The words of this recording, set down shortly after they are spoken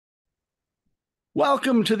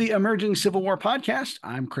Welcome to the Emerging Civil War podcast.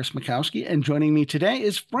 I'm Chris Mikowski, and joining me today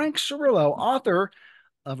is Frank Cirillo, author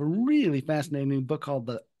of a really fascinating book called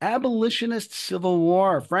The Abolitionist Civil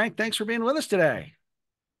War. Frank, thanks for being with us today.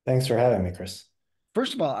 Thanks for having me, Chris.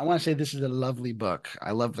 First of all, I want to say this is a lovely book.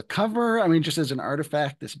 I love the cover. I mean, just as an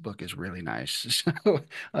artifact, this book is really nice.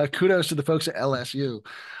 So, kudos to the folks at LSU.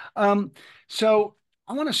 Um, so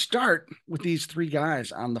I want to start with these three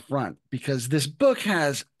guys on the front because this book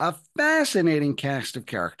has a fascinating cast of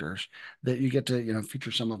characters that you get to,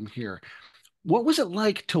 feature some of them here. What was it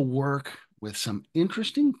like to work with some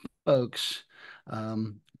interesting folks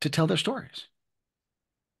to tell their stories?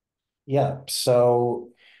 Yeah, so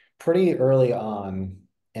pretty early on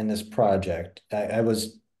in this project, I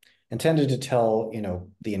was intended to tell,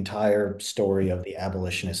 the entire story of the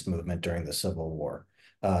abolitionist movement during the Civil War,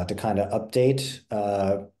 to kind of update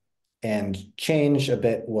and change a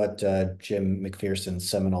bit what Jim McPherson's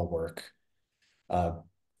seminal work, uh,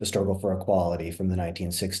 The Struggle for Equality from the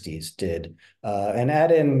 1960s did, and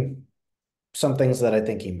add in some things that I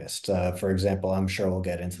think he missed. For example, I'm sure we'll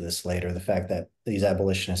get into this later, the fact that these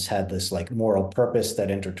abolitionists had this like moral purpose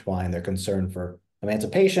that intertwined their concern for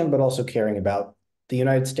emancipation, but also caring about the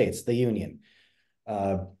United States, the Union,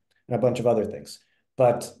 uh, and a bunch of other things.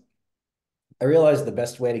 But I realized the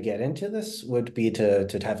best way to get into this would be to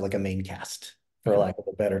have like a main cast, for Okay. lack of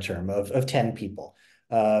a better term, of 10 people.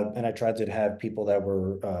 And I tried to have people that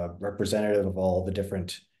were representative of all the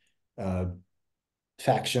different uh,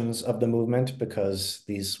 factions of the movement because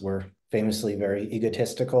these were famously very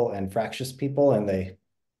egotistical and fractious people, and they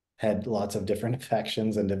had lots of different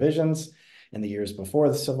factions and divisions in the years before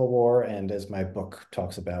the Civil War, and as my book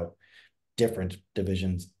talks about, different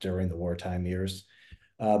divisions during the wartime years.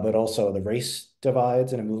 But also the race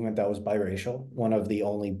divides in a movement that was biracial, one of the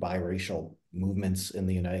only biracial movements in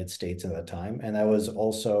the United States at that time. And that was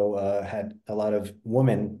also had a lot of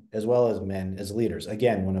women as well as men as leaders.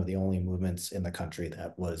 Again, one of the only movements in the country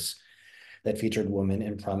that featured women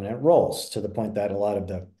in prominent roles, to the point that a lot of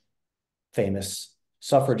the famous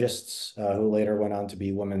suffragists who later went on to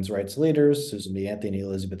be women's rights leaders, Susan B. Anthony,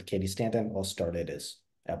 Elizabeth Cady Stanton, all started as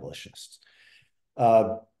abolitionists.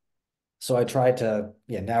 Uh, so I tried to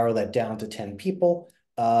narrow that down to 10 people.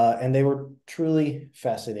 And they were truly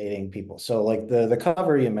fascinating people. So like the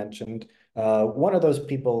cover you mentioned, one of those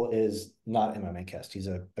people is not in my main cast. He's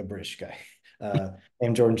a British guy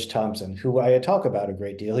named George Thompson, who I talk about a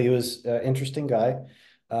great deal. He was an interesting guy.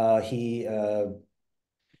 He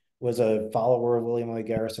was a follower of William Lloyd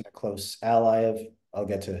Garrison, a close ally of, I'll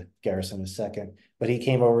get to Garrison in a second, but he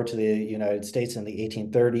came over to the United States in the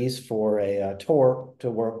 1830s for a tour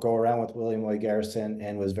to go around with William Lloyd Garrison,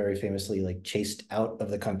 and was very famously like chased out of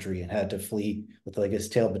the country and had to flee with like his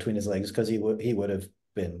tail between his legs because he would have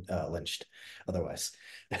been lynched otherwise.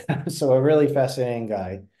 So a really fascinating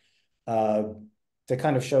guy. Uh, to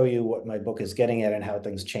kind of show you what my book is getting at and how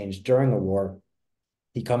things changed during the war,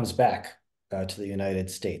 he comes back to the United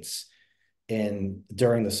States in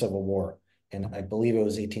during the Civil War, and I believe it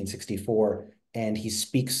was 1864, and he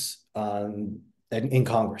speaks in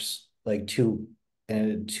Congress, like to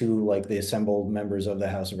like the assembled members of the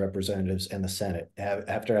House of Representatives and the Senate,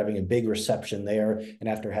 after having a big reception there, and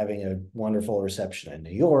after having a wonderful reception in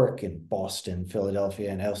New York and Boston,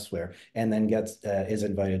 Philadelphia, and elsewhere, and then gets is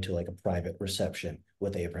invited to like a private reception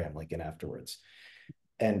with Abraham Lincoln afterwards.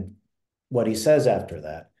 And what he says after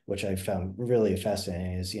that, which I found really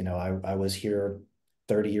fascinating, is, I was here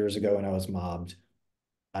 30 years ago and I was mobbed.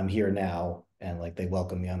 I'm here now. And like they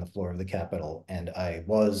welcomed me on the floor of the Capitol. And I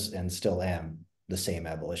was and still am the same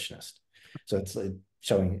abolitionist. So it's like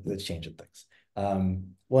showing the change of things.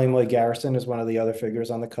 William Lloyd Garrison is one of the other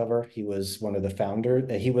figures on the cover. He was one of the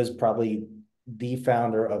founders. He was probably the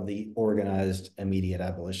founder of the organized immediate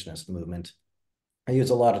abolitionist movement. I use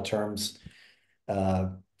a lot of terms. Uh,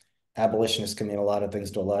 Abolitionist can mean a lot of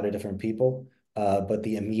things to a lot of different people. But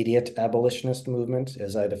the immediate abolitionist movement,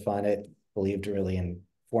 as I define it, believed really in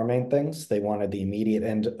four main things. They wanted the immediate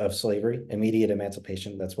end of slavery, immediate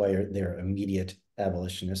emancipation. That's why they're immediate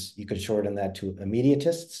abolitionists. You could shorten that to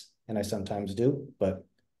Immediatists, and I sometimes do, but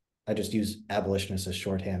I just use abolitionists as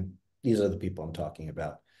shorthand. These are the people I'm talking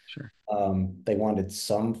about. Sure. They wanted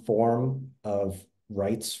some form of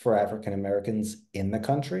rights for African Americans in the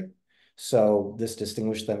country. So this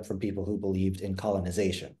distinguished them from people who believed in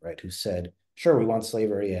colonization, right? Who said, sure, we want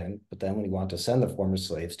slavery in, but then we want to send the former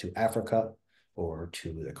slaves to Africa or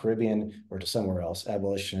to the Caribbean or to somewhere else.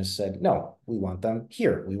 Abolitionists said, no, we want them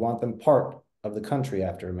here. We want them part of the country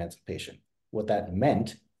after emancipation. What that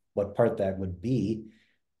meant, what part that would be,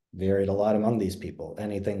 varied a lot among these people.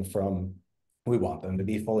 Anything from we want them to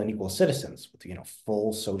be full and equal citizens with,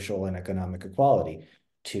 full social and economic equality.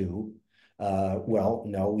 To, well,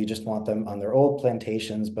 no, we just want them on their old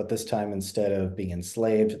plantations, but this time instead of being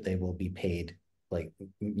enslaved, they will be paid like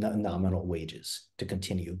nominal wages to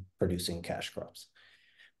continue producing cash crops.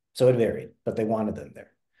 So it varied, but they wanted them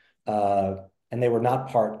there. And they were not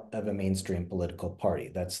part of a mainstream political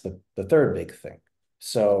party. That's the third big thing.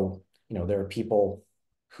 So, there are people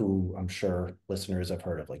who I'm sure listeners have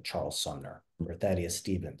heard of, like Charles Sumner or Thaddeus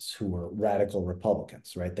Stevens, who were radical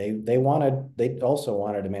Republicans, right? They also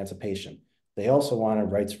wanted emancipation. They also wanted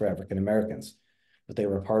rights for African Americans, but they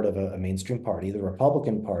were part of a mainstream party, the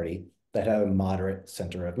Republican Party, that had a moderate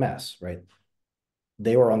center of mass, right?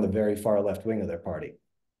 They were on the very far left wing of their party.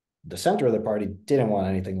 The center of the party didn't want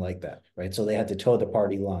anything like that, right? So they had to toe the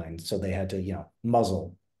party line. So they had to,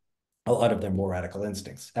 muzzle a lot of their more radical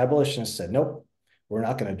instincts. Abolitionists said, nope, we're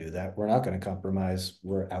not going to do that. We're not going to compromise.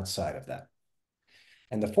 We're outside of that.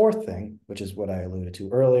 And the fourth thing, which is what I alluded to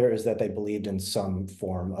earlier, is that they believed in some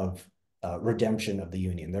form of redemption of the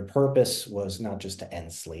Union. Their purpose was not just to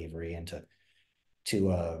end slavery and to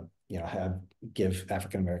have give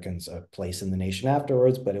African Americans a place in the nation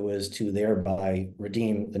afterwards, but it was to thereby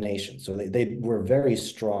redeem the nation. So they were very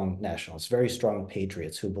strong nationalists, very strong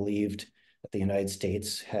patriots who believed that the United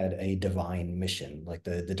States had a divine mission, like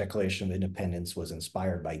the Declaration of Independence was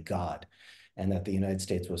inspired by God, and that the United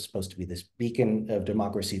States was supposed to be this beacon of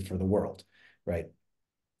democracy for the world, right?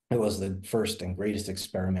 It was the first and greatest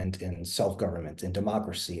experiment in self-government and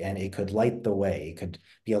democracy, and it could light the way. It could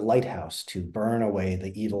be a lighthouse to burn away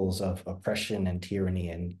the evils of oppression and tyranny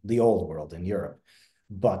in the old world in Europe.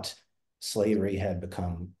 But slavery had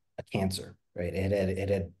become a cancer, right? It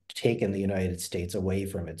had taken the United States away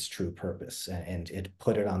from its true purpose, and it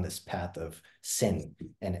put it on this path of sin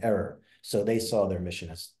and error. So they saw their mission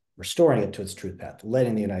as restoring it to its true path,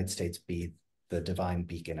 letting the United States be the divine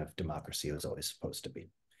beacon of democracy it was always supposed to be.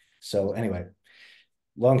 So anyway,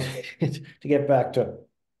 long to get back to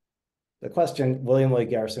the question, William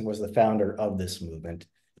Lloyd Garrison was the founder of this movement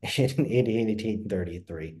in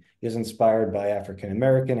 1833. He was inspired by African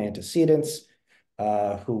American antecedents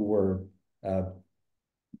who were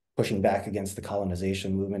pushing back against the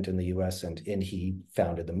colonization movement in the US, and he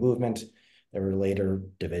founded the movement. There were later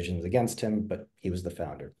divisions against him, but he was the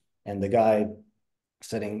founder. And the guy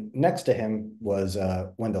sitting next to him was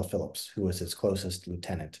Wendell Phillips, who was his closest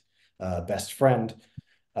lieutenant, best friend.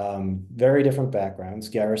 Very different backgrounds.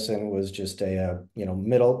 Garrison was just a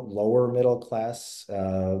lower middle class,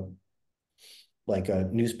 like a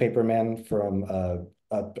newspaperman from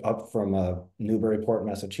up from Newburyport,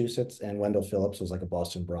 Massachusetts, and Wendell Phillips was like a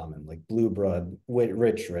Boston Brahmin, like blue blood,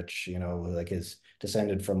 rich, like his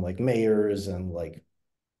descended from like mayors and like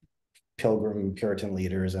Pilgrim Puritan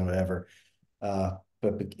leaders and whatever.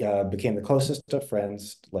 But became the closest of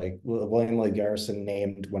friends. Like William Lloyd Garrison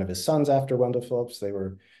named one of his sons after Wendell Phillips. They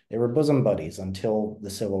were bosom buddies until the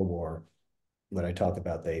Civil War. When I talk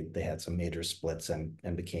about they had some major splits and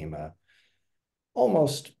became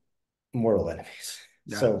almost mortal enemies.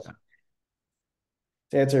 Yeah. So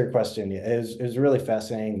to answer your question, yeah, it was really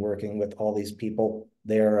fascinating working with all these people.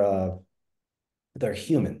 They're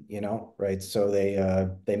human, right? So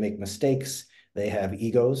they make mistakes. They have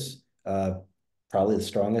egos. Probably the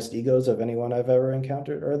strongest egos of anyone I've ever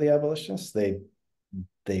encountered are the abolitionists. They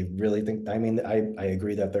really think. I mean, I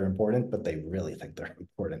agree that they're important, but they really think they're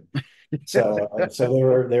important. So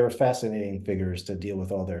they were fascinating figures to deal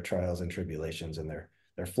with all their trials and tribulations and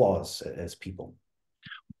their flaws as people.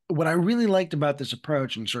 What I really liked about this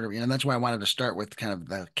approach, and sort of, that's why I wanted to start with kind of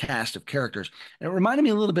the cast of characters. And it reminded me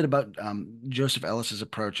a little bit about Joseph Ellis's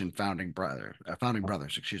approach in Founding Brothers,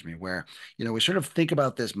 excuse me, where we sort of think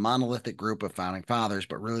about this monolithic group of founding fathers,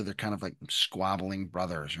 but really they're kind of like squabbling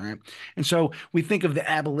brothers, right? And so we think of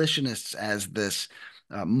the abolitionists as this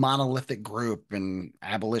monolithic group, and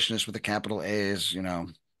abolitionists with a capital A is,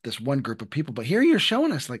 this one group of people. But here you're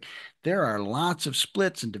showing us like there are lots of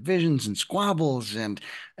splits and divisions and squabbles, and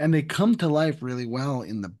they come to life really well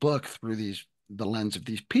in the book through the lens of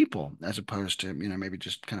these people, as opposed to maybe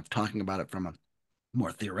just kind of talking about it from a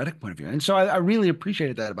more theoretic point of view. And so I really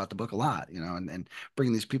appreciated that about the book a lot, and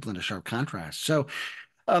bringing these people into sharp contrast. So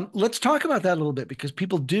let's talk about that a little bit, because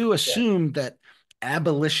people do Yeah. assume that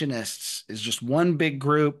abolitionists is just one big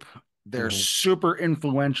group. They're Mhm. super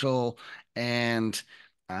influential. And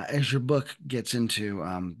as your book gets into,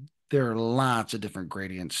 there are lots of different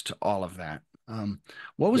gradients to all of that.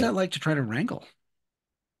 What was Yeah. that like to try to wrangle?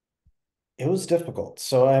 It was difficult.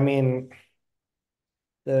 So I mean,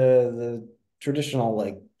 the traditional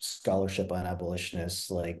like scholarship on abolitionists,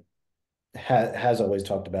 like has always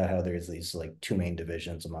talked about how there's these like two main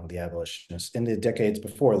divisions among the abolitionists in the decades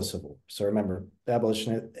before the Civil War. So remember,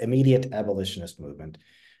 the immediate abolitionist movement.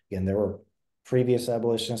 Again, there were previous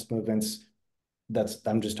abolitionist movements.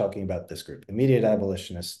 I'm just talking about this group, immediate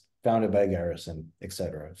abolitionists, founded by Garrison,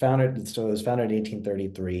 etc. So it was founded in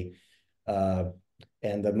 1833, uh,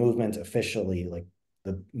 and the movement officially, like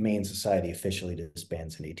the main society, officially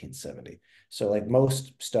disbands in 1870. So like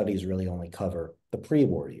most studies really only cover the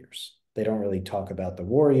pre-war years. They don't really talk about the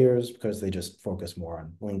war years because they just focus more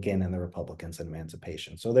on Lincoln and the Republicans and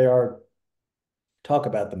emancipation. So they are talk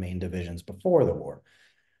about the main divisions before the war.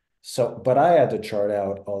 So, but I had to chart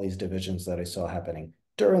out all these divisions that I saw happening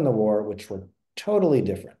during the war, which were totally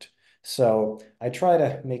different. So I try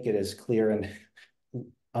to make it as clear and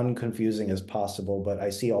unconfusing as possible, but I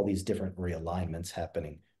see all these different realignments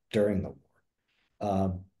happening during the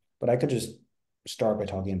war. But I could just start by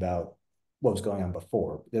talking about what was going on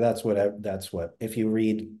before. That's what if you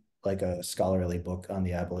read like a scholarly book on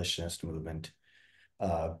the abolitionist movement,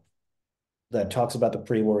 uh, that talks about the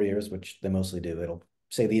pre-war years, which they mostly do, it'll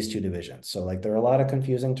say these two divisions. So like there are a lot of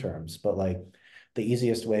confusing terms, but like the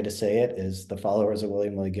easiest way to say it is the followers of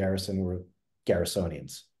William Lloyd Garrison were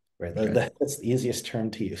Garrisonians, right? Okay. That's the easiest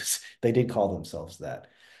term to use. They did call themselves that.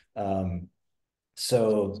 Um,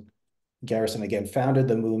 so Garrison again founded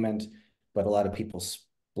the movement, but a lot of people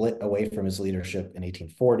split away from his leadership in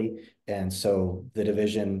 1840. And so the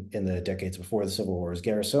division in the decades before the Civil War is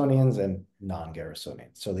Garrisonians and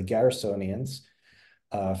non-Garrisonians. So the Garrisonians,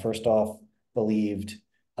 first off, believed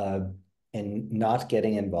uh, in not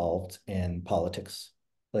getting involved in politics.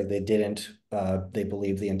 Like they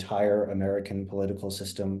believed the entire American political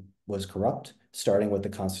system was corrupt, starting with the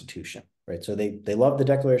Constitution, right? So they loved the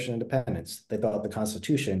Declaration of Independence. They thought the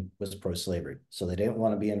Constitution was pro-slavery. So they didn't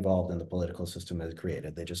want to be involved in the political system as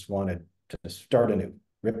created. They just wanted to start anew,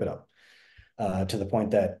 rip it up. To the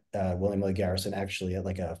point that William Lloyd Garrison actually at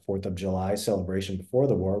like a 4th of July celebration before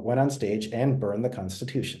the war went on stage and burned the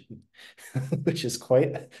Constitution, which is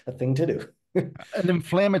quite a thing to do. An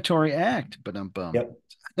inflammatory act, but Yep,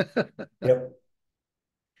 yep.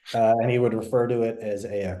 And he would refer to it as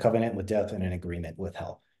a covenant with death and an agreement with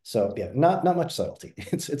hell. So yeah, not much subtlety.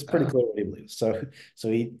 It's pretty uh, clear what he believes.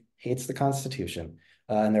 So he hates the Constitution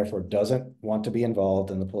and therefore doesn't want to be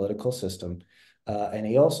involved in the political system. And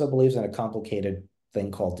he also believes in a complicated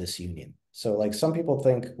thing called disunion. So like some people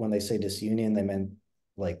think when they say disunion, they meant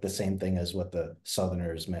like the same thing as what the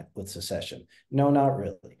Southerners meant with secession. No, not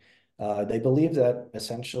really. They believe that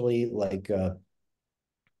essentially like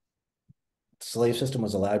slave system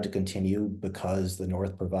was allowed to continue because the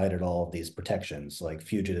North provided all of these protections, like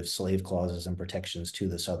fugitive slave clauses and protections to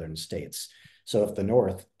the Southern states. So if the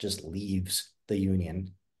North just leaves the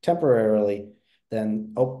Union temporarily,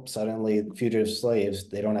 then suddenly fugitive slaves,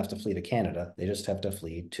 they don't have to flee to Canada. They just have to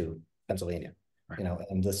flee to Pennsylvania. right.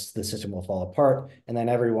 And the system will fall apart, and then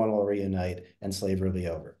everyone will reunite, and slavery will be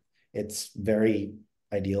over. It's very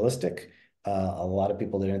idealistic. A lot of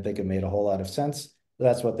people didn't think it made a whole lot of sense, but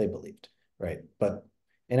that's what they believed. Right. But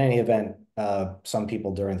in any event, some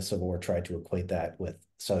people during the Civil War tried to equate that with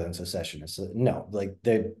Southern secessionists. No, like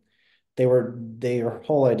their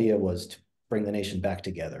whole idea was to bring the nation back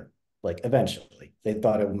together. Like eventually, they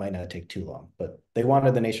thought it might not take too long, but they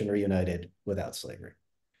wanted the nation reunited without slavery.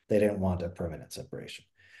 They didn't want a permanent separation.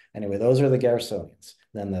 Anyway, those are the Garrisonians.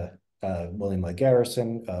 Then the William Lloyd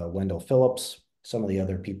Garrison, Wendell Phillips, some of the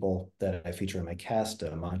other people that I feature in my cast,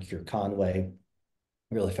 Moncure Conway,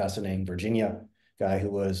 really fascinating Virginia guy who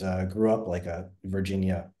was grew up like a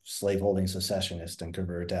Virginia slaveholding secessionist and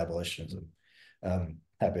converted to abolitionism.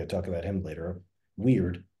 Happy to talk about him later.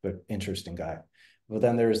 Weird, but interesting guy. But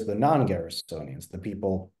then there's the non-Garrisonians, the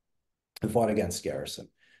people who fought against Garrison.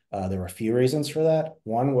 There were a few reasons for that.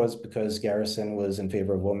 One was because Garrison was in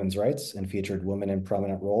favor of women's rights and featured women in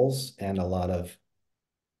prominent roles, and a lot of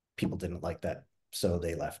people didn't like that, so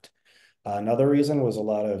they left. Another reason was a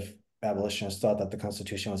lot of abolitionists thought that the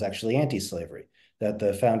Constitution was actually anti-slavery, that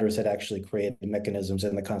the founders had actually created mechanisms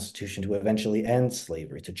in the Constitution to eventually end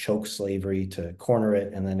slavery, to choke slavery, to corner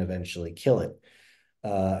it, and then eventually kill it.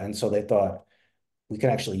 And so they thought, we can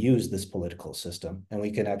actually use this political system and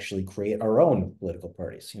we can actually create our own political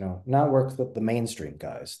parties, not work with the mainstream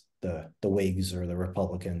guys, the Whigs or the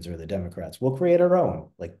Republicans or the Democrats. We'll create our own,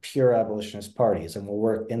 like pure abolitionist parties, and we'll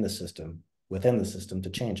work in the system, within the system to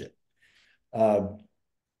change it. Uh,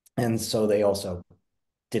 and so they also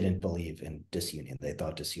didn't believe in disunion. They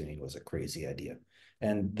thought disunion was a crazy idea.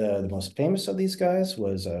 And the most famous of these guys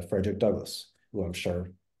was Frederick Douglass, who I'm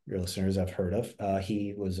sure your listeners have heard of.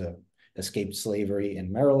 He was a escaped slavery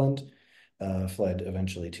in Maryland. fled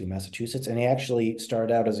eventually to Massachusetts, and he actually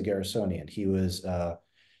started out as a Garrisonian. He was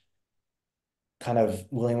kind of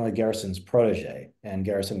William Lloyd Garrison's protege, and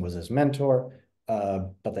Garrison was his mentor.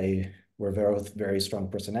 But they were very strong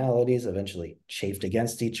personalities. Eventually, chafed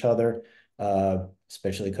against each other,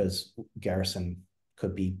 especially because Garrison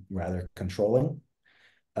could be rather controlling.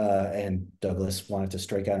 And Douglas wanted to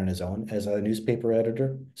strike out on his own as a newspaper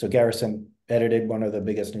editor. So Garrison edited one of the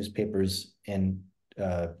biggest newspapers in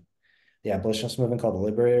the abolitionist movement called the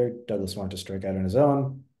Liberator. Douglas wanted to strike out on his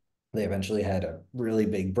own. They eventually had a really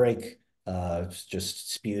big break,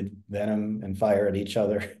 just spewed venom and fire at each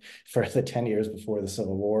other for the 10 years before the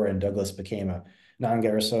Civil War. And Douglas became a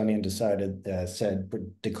non-Garrisonian,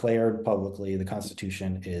 declared publicly the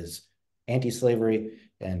Constitution is anti-slavery,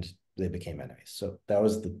 and they became enemies. So that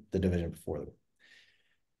was the division before the war.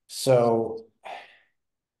 So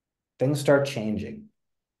things start changing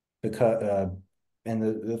because in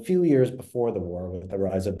the few years before the war, with the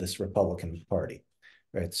rise of this Republican Party,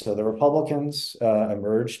 right? So the Republicans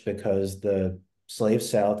emerged because the slave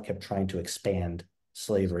South kept trying to expand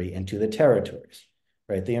slavery into the territories,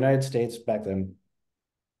 right? The United States back then,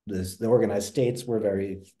 the organized states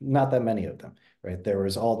were not that many of them, right? There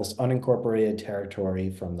was all this unincorporated territory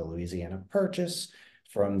from the Louisiana Purchase,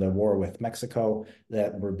 from the war with Mexico,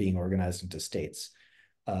 that were being organized into states.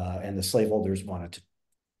 And the slaveholders wanted to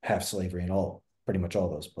have slavery in pretty much all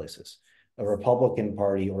those places. A Republican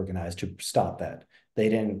Party organized to stop that.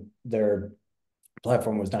 Their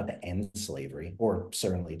platform was not to end slavery, or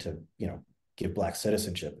certainly to, give Black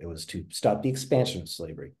citizenship. It was to stop the expansion of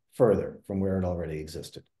slavery further from where it already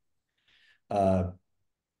existed.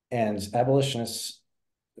 And abolitionists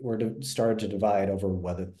started to divide over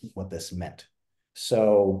what this meant.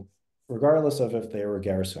 So regardless of if they were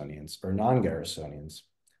Garrisonians or non-Garrisonians,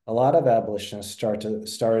 a lot of abolitionists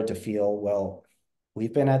started to feel, well,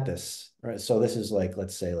 we've been at this, right? So this is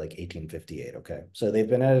let's say 1858, okay? So they've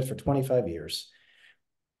been at it for 25 years.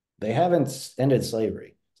 They haven't ended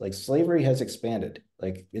slavery. Slavery has expanded.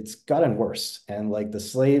 It's gotten worse. And the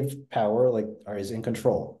slave power is in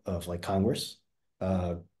control of Congress.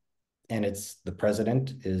 And the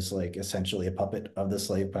president is essentially a puppet of the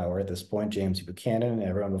slave power at this point. James Buchanan and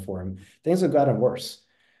everyone before him. Things have gotten worse.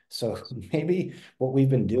 So maybe what we've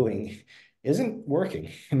been doing isn't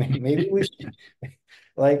working. Maybe we should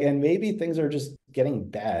and maybe things are just getting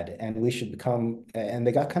bad, and we should and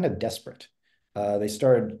they got kind of desperate. They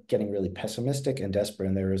started getting really pessimistic and desperate,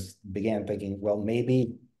 and began thinking, well,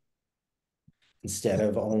 maybe instead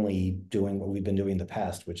of only doing what we've been doing in the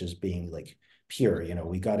past, which is being pure,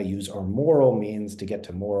 we got to use our moral means to get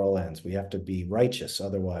to moral ends. We have to be righteous,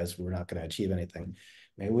 otherwise we're not going to achieve anything.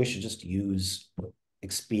 Maybe we should just use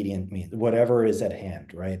expedient means, whatever is at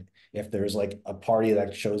hand, right? If there's a party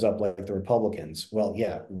that shows up like the Republicans, well,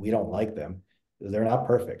 yeah, we don't like them. They're not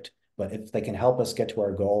perfect, but if they can help us get to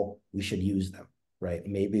our goal, we should use them, right?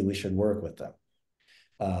 Maybe we should work with them.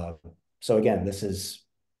 So again, this is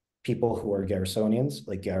people who are Garrisonians,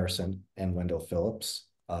 like Garrison and Wendell Phillips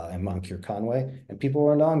and Moncure Conway, and people who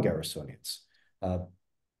are non-Garrisonians,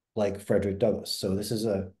 like Frederick Douglass. So this is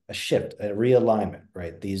a shift, a realignment,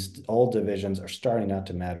 right? These old divisions are starting not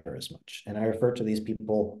to matter as much. And I refer to these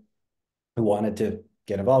people who wanted to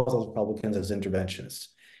get involved with those Republicans as interventionists,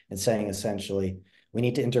 and saying essentially, we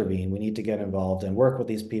need to intervene, we need to get involved and work with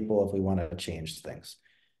these people if we want to change things.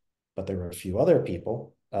 But there were a few other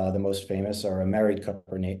people. The most famous are a married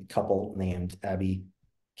couple named Abby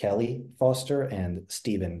Kelly Foster and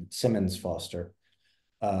Stephen Simmons Foster,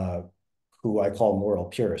 who I call moral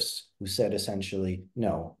purists, who said essentially,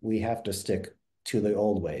 no, we have to stick to the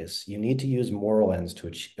old ways. You need to use moral means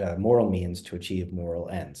to achieve moral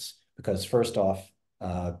ends. Because first off,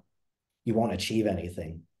 you won't achieve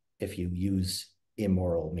anything if you use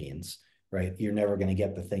immoral means, right? You're never going to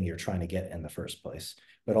get the thing you're trying to get in the first place.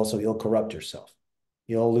 But also you'll corrupt yourself.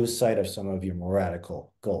 You'll lose sight of some of your more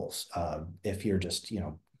radical goals. If you're just,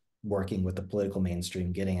 working with the political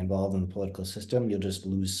mainstream, getting involved in the political system, you'll just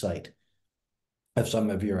lose sight of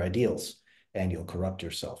some of your ideals, and you'll corrupt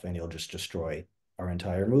yourself, and you'll just destroy our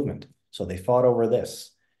entire movement. So they fought over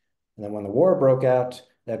this. And then when the war broke out,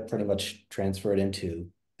 that pretty much transferred into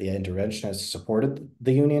the interventionists supported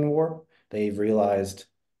the Union War. They realized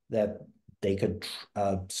that they could,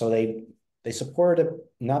 so they supported it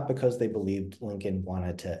not because they believed Lincoln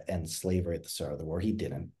wanted to end slavery at the start of the war. He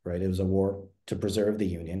didn't, right? It was a war to preserve the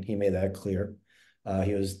Union. He made that clear.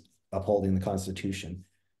 He was upholding the Constitution,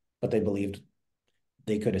 but they believed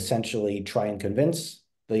they could essentially try and convince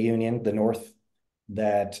the Union, the North,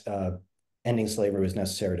 that ending slavery was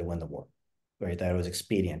necessary to win the war, right? That it was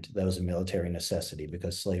expedient. That was a military necessity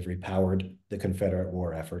because slavery powered the Confederate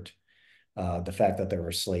war effort. The fact that there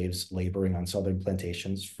were slaves laboring on Southern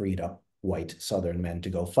plantations freed up white Southern men to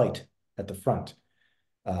go fight at the front.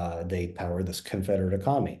 They power this Confederate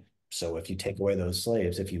economy. So if you take away those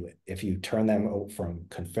slaves, if you turn them from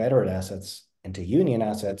Confederate assets into Union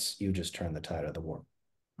assets, you just turn the tide of the war.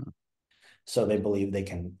 So they believe they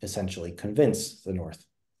can essentially convince the North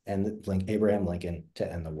and Abraham Lincoln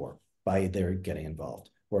to end the war by their getting involved.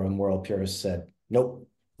 Where a moral purist said, nope,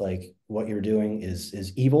 like what you're doing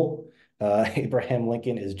is evil. Abraham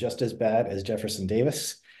Lincoln is just as bad as Jefferson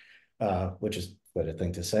Davis, which is quite a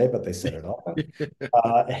thing to say, but they said it all.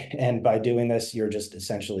 And by doing this, you're just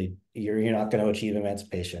essentially you're not going to achieve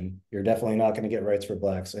emancipation. You're definitely not going to get rights for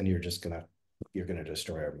blacks, and you're gonna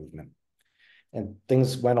destroy our movement. And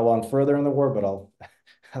things went along further in the war, but I'll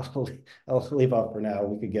I'll leave off for now.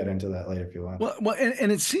 We could get into that later if you want.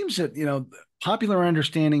 And it seems that, popular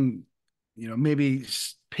understanding, maybe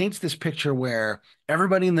paints this picture where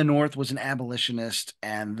everybody in the North was an abolitionist,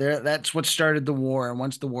 and that's what started the war. And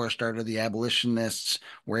once the war started, the abolitionists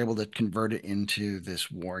were able to convert it into this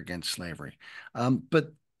war against slavery.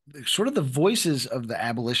 But sort of the voices of the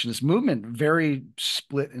abolitionist movement very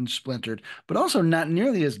split and splintered, but also not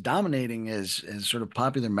nearly as dominating as sort of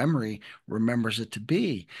popular memory remembers it to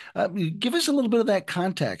be. Give us a little bit of that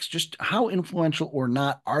context. Just how influential or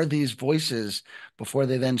not are these voices before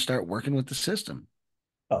they then start working with the system?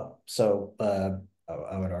 Oh, so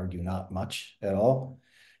I would argue not much at all.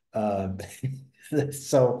 Uh,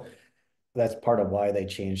 so that's part of why they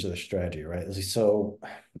changed their strategy, right? So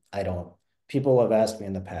I don't, people have asked me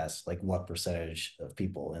in the past, like, what percentage of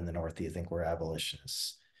people in the North do you think were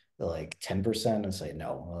abolitionists? They're like 10%. I say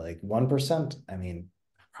no, like 1%. I mean,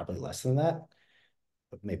 probably less than that,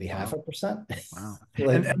 but maybe half Wow. a percent. Wow. And,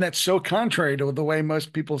 Like, and that's so contrary to the way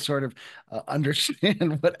most people sort of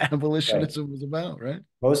understand what right. abolitionism was about, right?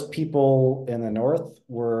 Most people in the North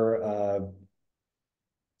were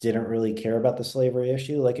didn't really care about the slavery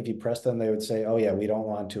issue. Like if you press them, they would say, "Oh yeah, we don't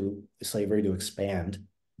want to slavery to expand."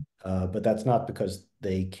 But that's not because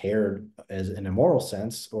they cared as in a moral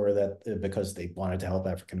sense, or that because they wanted to help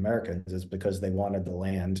African Americans. It's because they wanted the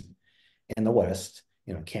land in the West,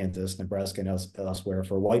 Kansas, Nebraska, and elsewhere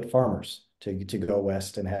for white farmers to go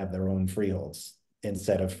west and have their own freeholds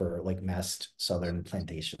instead of for like massed Southern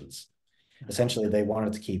plantations. Essentially, they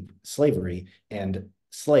wanted to keep slavery and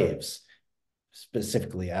slaves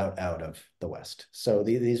specifically out of the West. So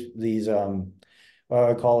these what I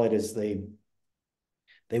would call it is they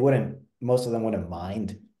wouldn't most of them wouldn't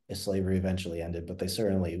mind if slavery eventually ended, but they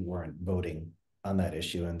certainly weren't voting on that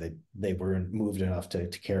issue, and they weren't moved enough to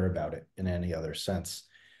care about it in any other sense.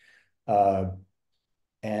 Uh,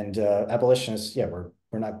 and abolitionists, yeah,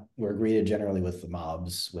 we're greeted generally with the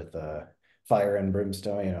mobs, with fire and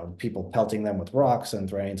brimstone, people pelting them with rocks and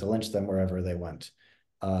threatening to lynch them wherever they went.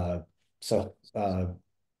 Uh, so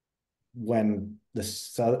when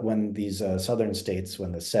these southern states,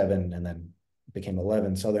 when the seven and then became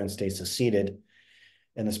 11 southern states seceded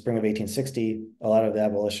in the spring of 1860, a lot of the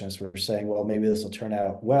abolitionists were saying, well, maybe this will turn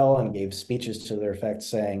out well, and gave speeches to their effect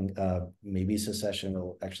saying maybe secession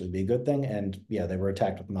will actually be a good thing. And yeah, they were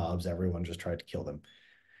attacked with mobs. Everyone just tried to kill them.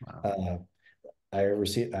 Wow. Uh,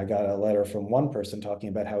 I got a letter from one person talking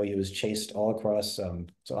about how he was chased all across. So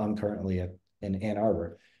I'm currently in Ann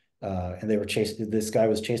Arbor, and this guy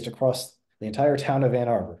was chased across the entire town of Ann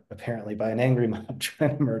Arbor, apparently by an angry mob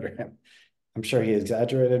trying to murder him. I'm sure he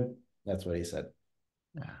exaggerated. That's what he said.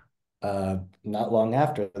 Yeah. Not long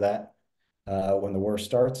after that, when the war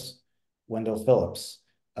starts, Wendell Phillips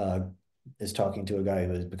uh, is talking to a guy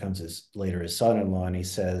who becomes later his son-in-law, and he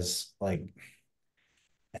says, like,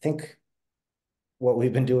 I think what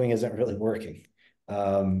we've been doing isn't really working.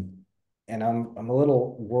 Um, and I'm a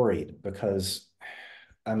little worried because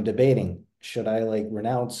I'm debating, should I like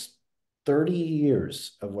renounce 30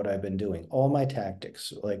 years of what I've been doing, all my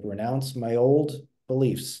tactics, like renounce my old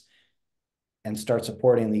beliefs and start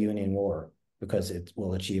supporting the Union War because it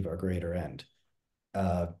will achieve a greater end.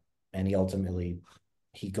 Uh, and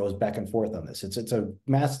he goes back and forth on this. It's a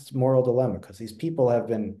mass moral dilemma because these people have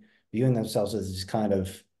been viewing themselves as these kind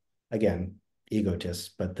of, again,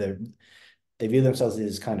 egotists, but they view themselves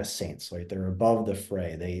as kind of saints, right? They're above the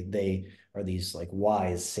fray. They are these like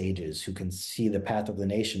wise sages who can see the path of the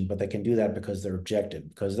nation, but they can do that because they're objective,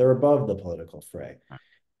 because they're above the political fray.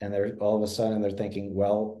 And they're all of a sudden they're thinking,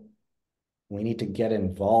 well, we need to get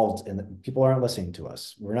involved in people aren't listening to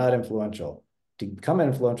us. We're not influential. To become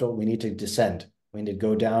influential, we need to descend. We need to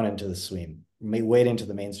go down into the stream, wade into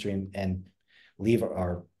the mainstream and leave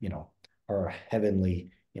our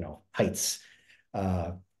heavenly, heights.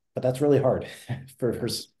 But that's really hard for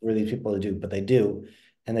Yeah. these people to do, but they do,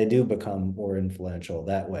 and they do become more influential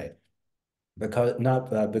that way. because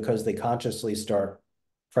not because they consciously start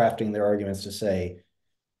crafting their arguments to say,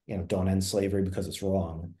 don't end slavery because it's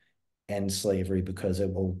wrong. End slavery because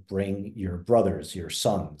it will bring your brothers, your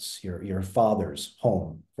sons, your fathers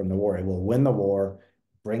home from the war. It will win the war,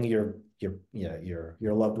 bring your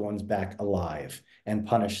loved ones back alive, and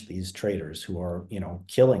punish these traitors who are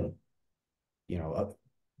killing you know uh,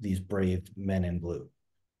 these brave men in blue.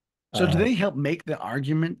 So do Uh, they help make the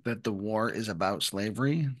argument that the war is about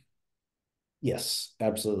slavery? yes,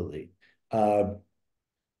 absolutely. Uh,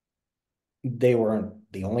 they weren't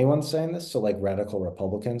the only ones saying this. So like radical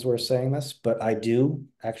Republicans were saying this, but I do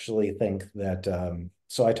actually think that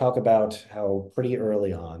so I talk about how pretty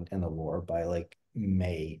early on in the war, by like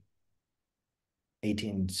May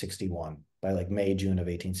 1861, by like May, June of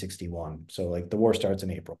 1861. So like the war starts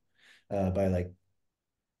in April. By like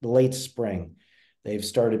the late spring, they've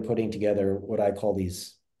started putting together what I call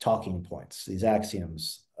these talking points, these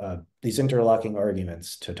axioms, these interlocking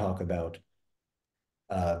arguments to talk about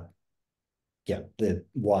uh, yeah, the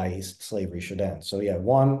why slavery should end. So yeah,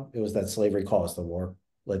 one, it was that slavery caused the war,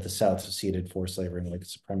 like the South seceded for slavery and like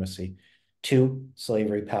supremacy. Two,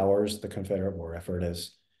 slavery powers the Confederate war effort,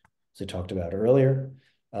 as I talked about earlier.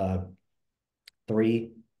 Uh,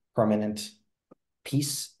 Three, permanent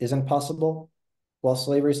peace isn't possible while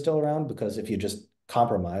slavery is still around, because if you just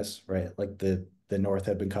compromise, right, like the North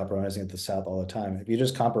had been compromising with the South all the time. If you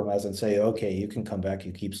just compromise and say, okay, you can come back,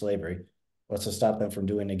 you keep slavery, what's to stop them from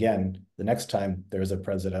doing it again the next time there's a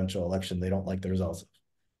presidential election they don't like the results of?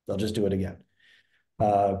 They'll just do it again.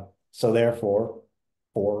 So therefore,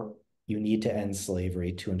 four, you need to end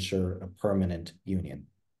slavery to ensure a permanent union.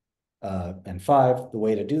 And five, the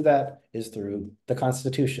way to do that is through the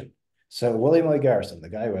Constitution. So William Lloyd Garrison, the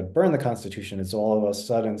guy who had burned the Constitution, is all of a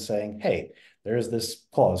sudden saying, "Hey, there's this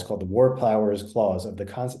clause called the War Powers Clause of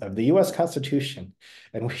the U.S. Constitution,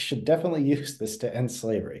 and we should definitely use this to end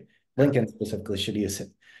slavery. Yeah. Lincoln specifically should use it."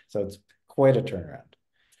 So it's quite a turnaround.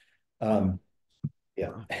 Wow. Um, yeah,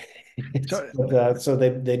 Wow. it's, So, so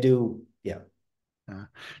they do, yeah, uh,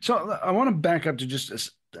 so I want to back up to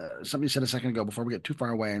just something you said a second ago before we get too far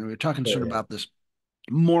away, and we were talking yeah, sort of yeah. about this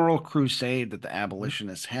moral crusade that the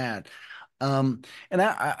abolitionists had. And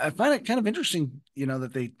I find it kind of interesting,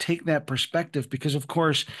 that they take that perspective because, of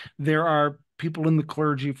course, there are people in the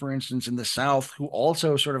clergy, for instance, in the South, who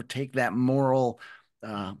also sort of take that moral,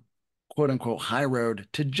 uh, quote unquote, high road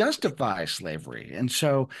to justify slavery. And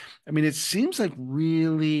so, I mean, it seems like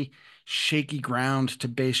really shaky ground to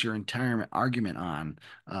base your entire argument on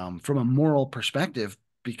from a moral perspective,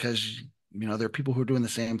 because there are people who are doing the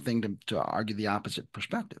same thing to argue the opposite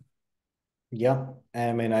perspective. Yeah,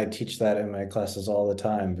 I mean, I teach that in my classes all the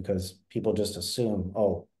time because people just assume,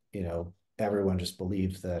 oh, everyone just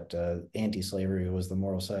believed that anti-slavery was the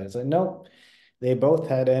moral side. It's like, no, they both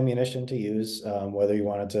had ammunition to use. Whether you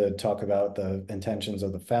wanted to talk about the intentions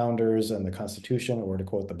of the founders and the Constitution, or to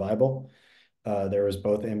quote the Bible, there was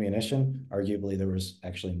both ammunition. Arguably, there was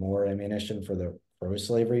actually more ammunition for the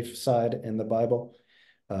pro-slavery side in the Bible,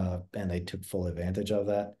 and they took full advantage of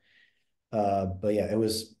that. But yeah, it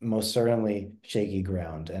was most certainly shaky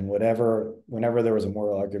ground. And whenever there was a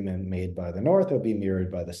moral argument made by the North, it would be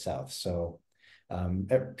mirrored by the South. So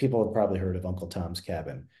people have probably heard of Uncle Tom's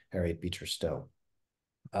Cabin, Harriet Beecher Stowe.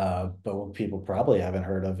 But what people probably haven't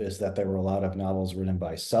heard of is that there were a lot of novels written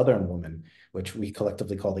by Southern women, which we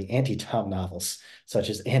collectively call the anti-Tom novels, such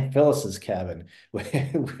as Aunt Phyllis's Cabin,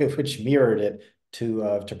 which mirrored it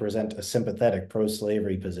to present a sympathetic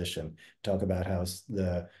pro-slavery position, talk about how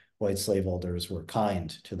the white slaveholders were kind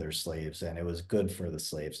to their slaves and it was good for the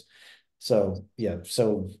slaves. So yeah,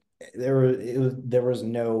 so there was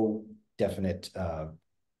no definite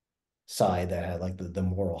side that had like the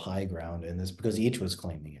moral high ground in this, because each was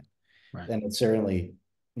claiming it, Right. and it certainly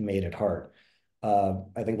made it hard.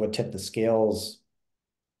 I think what tipped the scales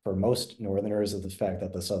for most Northerners is the fact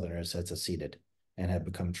that the Southerners had seceded and had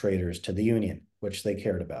become traitors to the Union, which they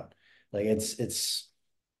cared about. Like it's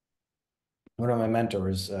one of my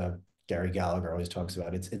mentors, Gary Gallagher, always talks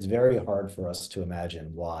about. It's very hard for us to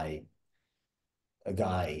imagine why a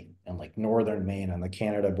guy in like northern Maine on the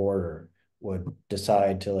Canada border would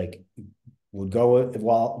decide to like would go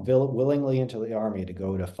while willingly into the army to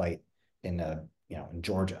go to fight in in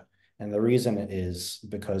Georgia. And the reason is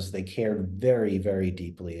because they cared very, very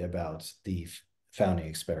deeply about the founding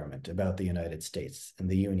experiment, about the United States and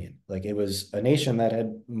the Union. Like it was a nation that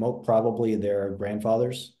had probably their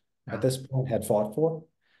grandfathers at Yeah. this point had fought for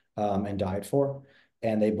and died for.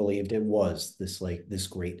 And they believed it was this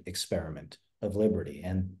great experiment of liberty.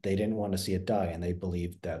 And they didn't want to see it die. And they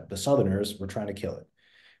believed that the Southerners were trying to kill it.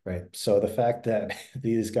 right? So the fact that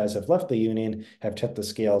these guys have left the Union have tipped the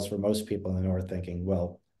scales for most people in the North thinking,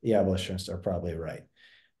 well, the abolitionists are probably right.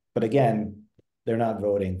 But again, they're not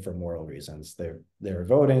voting for moral reasons. They're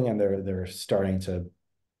voting and they're starting to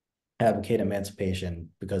advocate emancipation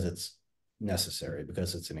because it's necessary,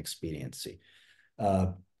 because it's an expediency. Uh,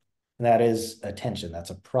 and that is a tension. That's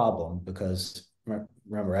a problem because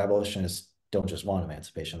remember, abolitionists don't just want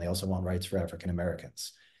emancipation; they also want rights for African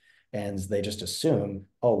Americans. And they just assume,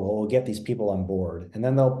 oh, well, we'll get these people on board, and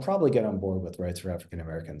then they'll probably get on board with rights for African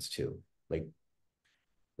Americans too. Like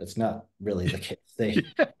that's not really the case.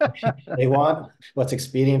 They want what's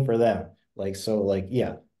expedient for them. Like so, like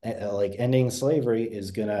yeah, like ending slavery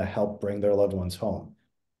is gonna help bring their loved ones home.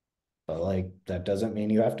 But like that doesn't mean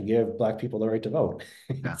you have to give Black people the right to vote.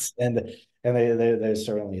 Yeah. There's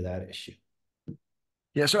certainly that issue.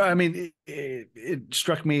 Yeah, so I mean, it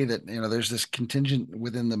struck me that there's this contingent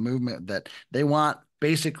within the movement that they want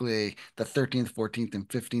basically the 13th, 14th, and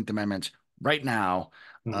 15th Amendments right now,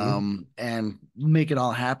 Mm-hmm. and make it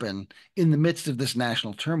all happen in the midst of this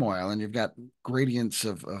national turmoil. And you've got gradients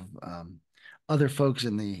of other folks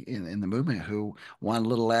in the movement who want a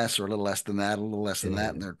little less or a little less than that, a little less than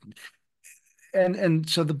that, and Yeah. they're and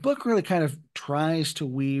so the book really kind of tries to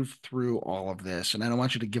weave through all of this. And I don't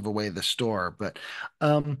want you to give away the store, but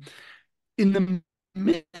um, in the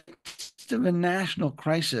midst of a national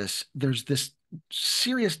crisis, there's this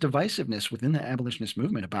serious divisiveness within the abolitionist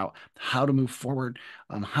movement about how to move forward,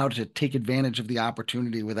 how to take advantage of the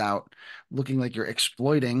opportunity without looking like you're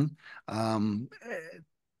exploiting. Um,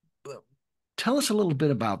 Tell us a little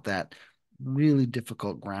bit about that really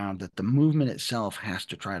difficult ground that the movement itself has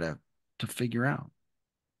to try to figure out.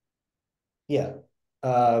 Yeah.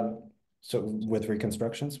 Uh, so with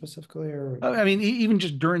Reconstruction specifically, or I mean, even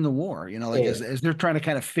just during the war, like yeah, as they're trying to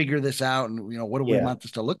kind of figure this out, and what do we yeah, want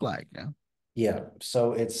this to look like? yeah.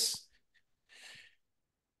 So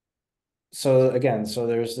again, so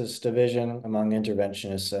there's this division among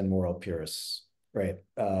interventionists and moral purists, right?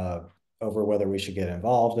 Over whether we should get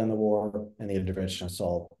involved in the war, and the interventionists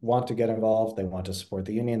all want to get involved. They want to support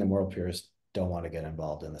the Union. The moral purists don't want to get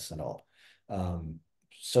involved in this at all. Um,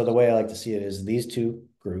 so the way I like to see it is these two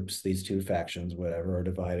groups, these two factions, whatever, are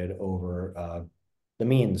divided over the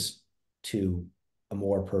means to a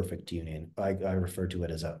more perfect union. I refer to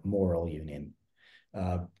it as a moral union.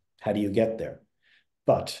 Uh, how do you get there?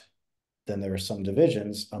 But then there are some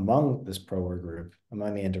divisions among this pro-war group,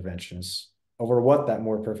 among the interventionists, over what that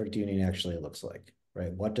more perfect union actually looks like,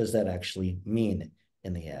 right? What does that actually mean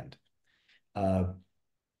in the end? Uh,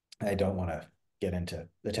 I don't want to get into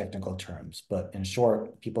the technical terms, but in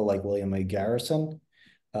short, people like William A. Garrison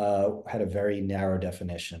had a very narrow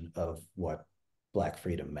definition of what Black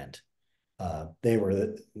freedom meant. They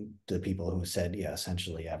were the people who said, yeah,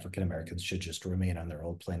 essentially African Americans should just remain on their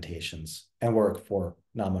old plantations and work for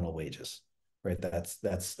nominal wages, right?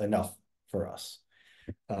 That's enough for us.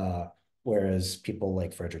 Uh, Whereas people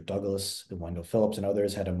like Frederick Douglass and Wendell Phillips and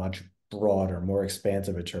others had a much broader, more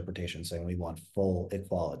expansive interpretation saying we want full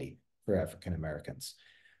equality for African Americans.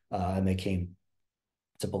 And they came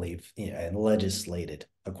to believe and legislated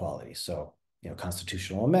equality. So,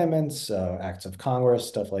 constitutional amendments, acts of Congress,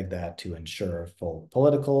 stuff like that to ensure full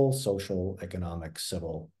political, social, economic,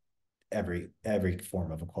 civil, every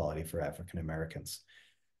form of equality for African Americans.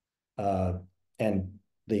 Uh, and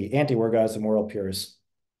the anti-war guys, the moral purists,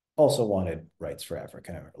 also wanted rights for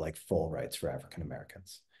like full rights for African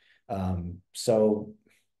Americans. So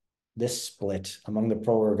this split among the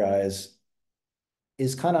pro-war guys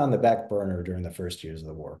is kind of on the back burner during the first years of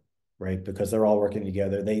the war, right? Because they're all working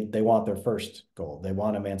together. They want their first goal. They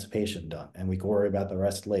want emancipation done, and we can worry about the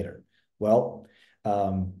rest later. Well,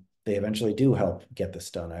 they eventually do help get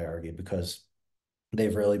this done, I argue, because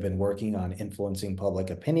they've really been working on influencing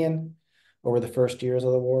public opinion over the first years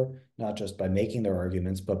of the war, not just by making their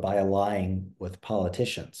arguments, but by allying with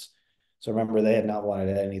politicians. So remember, they had not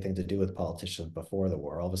wanted anything to do with politicians before the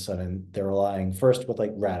war. All of a sudden, they're allying first with like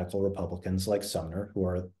radical Republicans like Sumner, who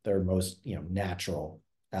are their most natural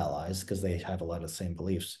allies because they have a lot of the same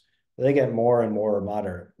beliefs. But they get more and more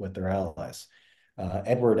moderate with their allies.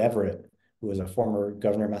 Edward Everett, who was a former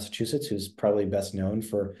governor of Massachusetts, who's probably best known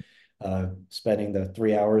for spending the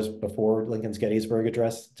 3 hours before Lincoln's Gettysburg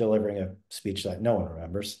Address delivering a speech that no one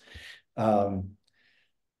remembers. Um,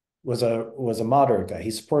 was a moderate guy.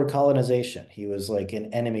 He supported colonization. He was like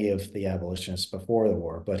an enemy of the abolitionists before the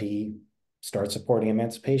war, but he started supporting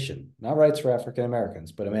emancipation, not rights for African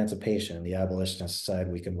Americans, but emancipation. And the abolitionists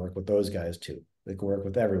said we can work with those guys too. They can work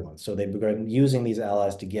with everyone. So they began using these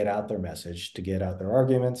allies to get out their message, to get out their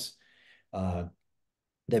arguments.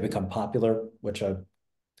 They become popular, which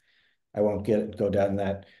I won't go down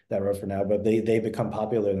that road for now, but they become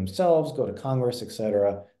popular themselves, go to Congress,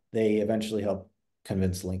 etc. They eventually help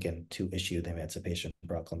convince Lincoln to issue the Emancipation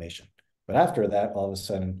Proclamation. But after that, all of a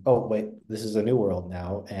sudden, oh wait, this is a new world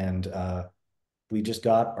now, and we just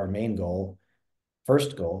got our main goal,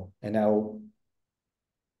 first goal, and now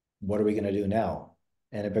what are we going to do now?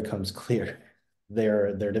 And it becomes clear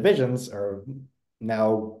their divisions are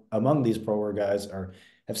now among these pro-war guys are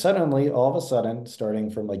have suddenly all of a sudden,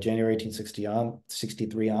 starting from like January 1860 on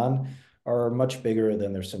 63 on, are much bigger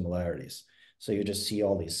than their similarities. So you just see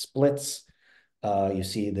all these splits. You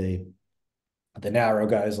see the narrow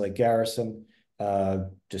guys like Garrison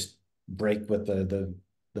just break with the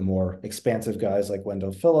more expansive guys like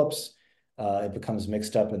Wendell Phillips. It becomes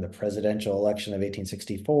mixed up in the presidential election of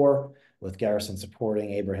 1864 with Garrison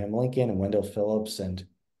supporting Abraham Lincoln and Wendell Phillips, and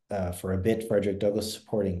for a bit Frederick Douglass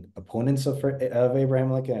supporting opponents of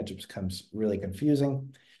Abraham Lincoln. It just becomes really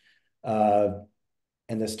confusing. Uh,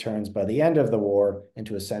 and this turns by the end of the war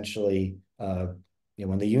into essentially,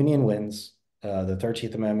 when the Union wins, the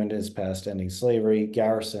 13th Amendment is passed ending slavery.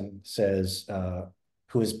 Garrison says,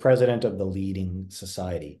 who is president of the leading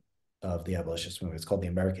society of the abolitionist movement, it's called the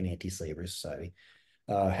American Anti-Slavery Society,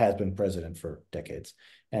 has been president for decades.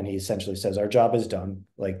 And he essentially says, our job is done.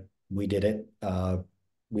 Like, we did it.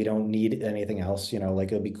 We don't need anything else.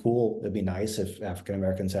 Like, it'd be cool. It'd be nice if African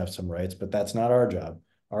Americans have some rights, but that's not our job.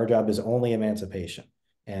 Our job is only emancipation.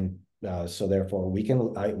 And so therefore we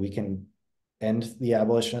can end the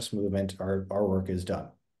abolitionist movement. Our work is done.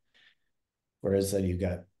 Whereas then you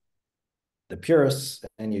got the purists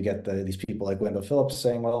and you get these people like Wendell Phillips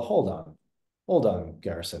saying, well, hold on,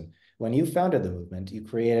 Garrison. When you founded the movement, you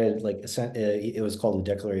created it was called the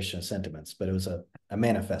Declaration of Sentiments, but it was a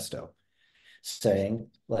manifesto saying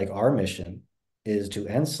like our mission is to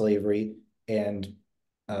end slavery and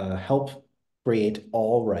help create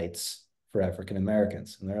all rights for African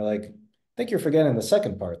Americans. And they're like, I think you're forgetting the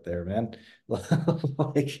second part there, man.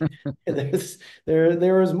 Like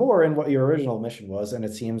there was more in what your original mission was, and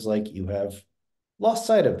it seems like you have lost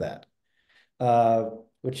sight of that.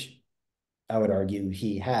 Which I would argue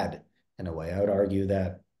he had in a way. I would argue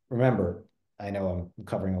that, remember, I know I'm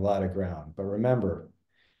covering a lot of ground, but remember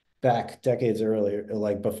back decades earlier,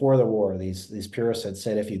 like before the war, these purists had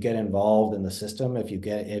said if you get involved in the system, if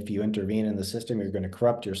you intervene in the system, you're going to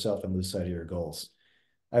corrupt yourself and lose sight of your goals.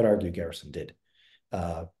 I'd argue Garrison did.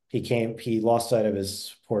 He lost sight of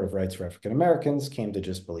his support of rights for African Americans, came to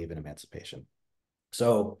just believe in emancipation.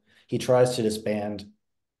 So he tries to disband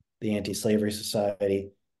the Anti-Slavery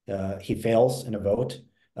Society. He fails in a vote.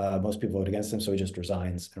 Most people vote against him, so he just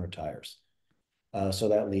resigns and retires. So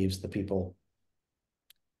that leaves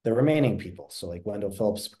the remaining people. So like Wendell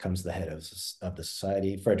Phillips becomes the head of the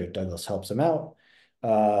society. Frederick Douglass helps him out.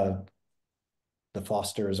 The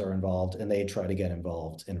Fosters are involved, and they try to get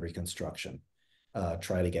involved in Reconstruction,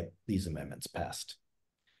 try to get these amendments passed.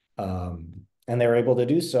 And they're able to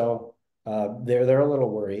do so. They're a little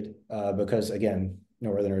worried because, again,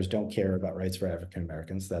 Northerners don't care about rights for African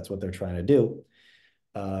Americans. That's what they're trying to do.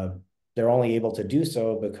 They're only able to do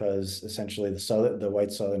so because essentially the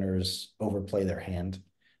white Southerners overplay their hand.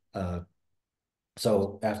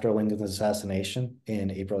 So after Lincoln's assassination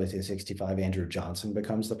in April 1865, Andrew Johnson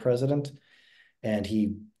becomes the president, and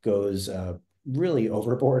he goes really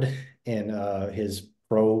overboard in his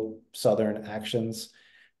pro-Southern actions.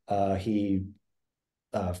 He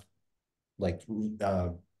like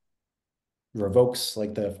revokes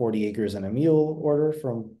like the 40 acres and a mule order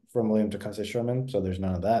from William Tecumseh Sherman, so there's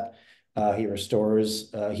none of that.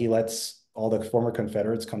 He lets all the former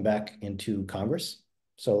Confederates come back into Congress.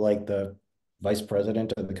 So like the vice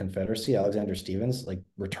president of the Confederacy, Alexander Stephens, like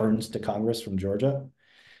returns to Congress from Georgia.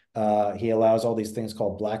 He allows all these things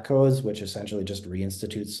called black codes, which essentially just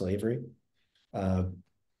reinstitutes slavery. So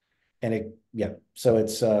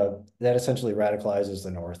it's that essentially radicalizes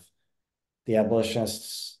the North.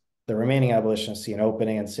 The remaining abolitionists see an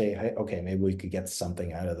opening and say, hey, okay, maybe we could get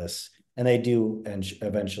something out of this. And they do, and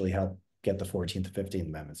eventually help get the 14th and 15th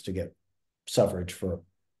Amendments to get suffrage for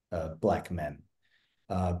Black men.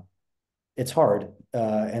 It's hard,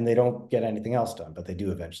 and they don't get anything else done, but they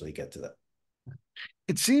do eventually get to that.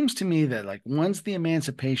 It seems to me that like once the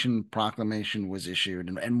Emancipation Proclamation was issued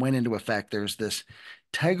and went into effect, there's this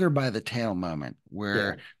tiger by the tail moment Yeah.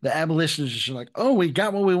 where the abolitionists are like, oh, we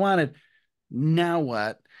got what we wanted. Now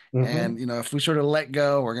what? And Mm-hmm. if we sort of let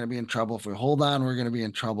go, we're going to be in trouble. If we hold on, we're going to be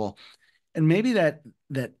in trouble. And maybe that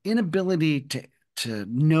inability to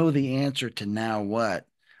know the answer to now what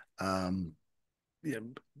um, yeah,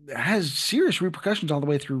 has serious repercussions all the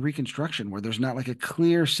way through Reconstruction, where there's not like a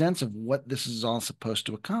clear sense of what this is all supposed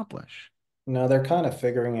to accomplish. No, they're kind of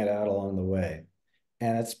figuring it out along the way.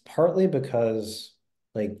 And it's partly because,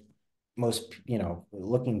 like, most,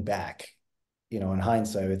 looking back, in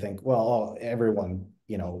hindsight, we think, well, everyone,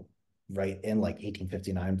 right in like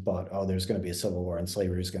 1859 thought, oh, there's going to be a civil war and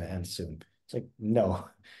slavery is going to end soon. It's like, no,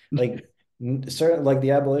 like, certain, like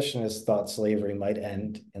the abolitionists thought slavery might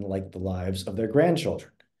end in like the lives of their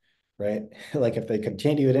grandchildren, right? Like if they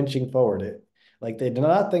continued inching forward, like they did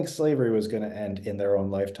not think slavery was going to end in their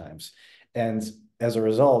own lifetimes. And as a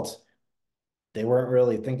result, they weren't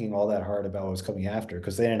really thinking all that hard about what was coming after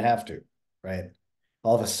because they didn't have to, right?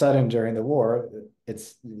 All of a sudden during the war, it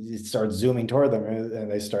starts zooming toward them and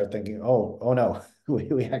they start thinking, oh no,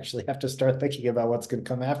 we actually have to start thinking about what's going to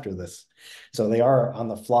come after this. So they are on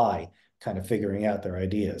the fly kind of figuring out their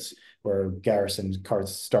ideas where Garrison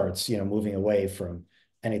starts, moving away from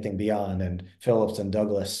anything beyond and Phillips and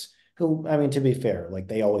Douglas who, I mean, to be fair, like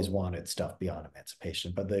they always wanted stuff beyond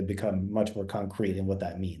emancipation, but they become much more concrete in what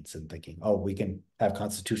that means and thinking, oh, we can have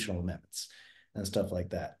constitutional amendments and stuff like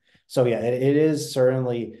that. So yeah, it is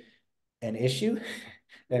certainly an issue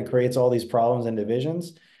and creates all these problems and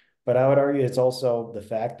divisions. But I would argue it's also the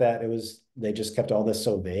fact that they just kept all this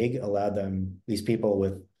so vague, allowed them, these people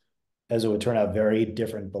with, as it would turn out, very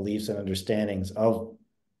different beliefs and understandings of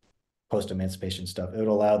post-emancipation stuff. It would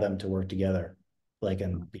allow them to work together, like,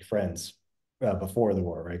 and be friends before the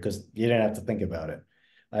war, right? Because you didn't have to think about it.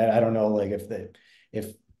 I don't know, like if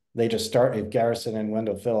Garrison and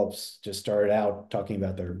Wendell Phillips just started out talking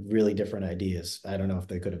about their really different ideas, I don't know if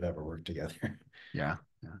they could have ever worked together. Yeah,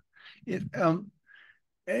 yeah.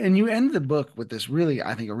 And you end the book with this really,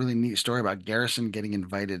 I think, a really neat story about Garrison getting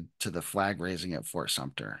invited to the flag raising at Fort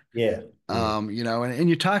Sumter. Yeah, yeah. And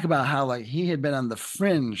you talk about how like he had been on the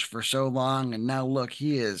fringe for so long, and now look,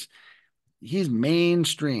 he's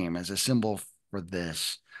mainstream as a symbol for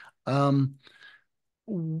this. Um,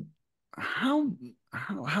 how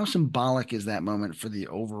how symbolic is that moment for the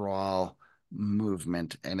overall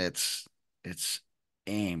movement and its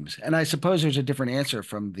aims? And I suppose there's a different answer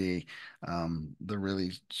from the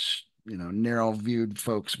really narrow viewed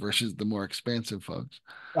folks versus the more expansive folks.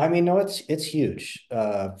 I mean, no, it's huge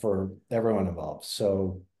for everyone involved.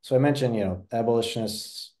 So I mentioned,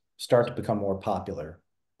 abolitionists start to become more popular,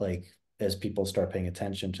 like as people start paying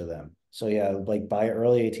attention to them. So yeah, like by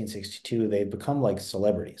early 1862, they become like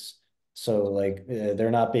celebrities. So like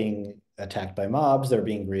they're not being attacked by mobs, they're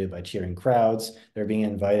being greeted by cheering crowds. They're being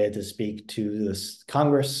invited to speak to this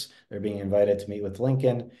Congress. They're being invited to meet with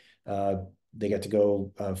Lincoln. They get to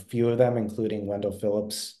go, a few of them, including Wendell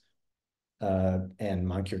Phillips and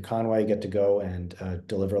Moncure Conway, get to go and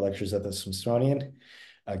deliver lectures at the Smithsonian.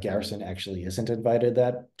 Garrison actually isn't invited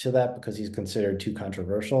to that because he's considered too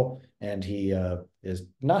controversial, and he is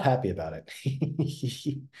not happy about it.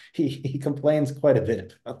 He complains quite a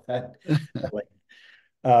bit about that. Like,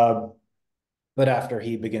 uh, but after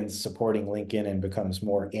he begins supporting Lincoln and becomes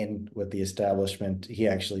more in with the establishment,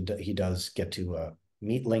 he does get to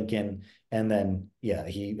meet Lincoln, and then yeah,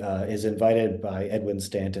 he is invited by Edwin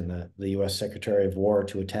Stanton, the U.S. Secretary of War,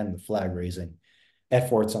 to attend the flag raising at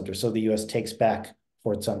Fort Sumter. So the U.S. takes back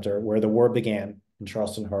Fort Sumter, where the war began in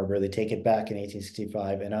Charleston Harbor. They take it back in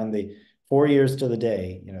 1865, and on the 4 years to the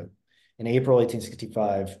day, in April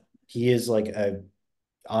 1865, he is like a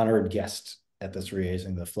honored guest at this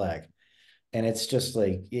raising the flag, and it's just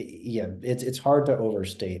like yeah, it's hard to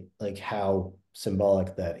overstate like how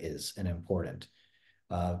symbolic that is and important.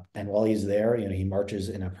 And while he's there, he marches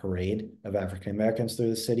in a parade of African Americans through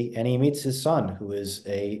the city, and he meets his son, who is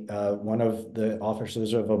a one of the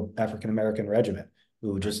officers of an African American regiment,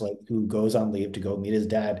 Right. who goes on leave to go meet his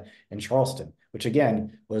dad in Charleston, which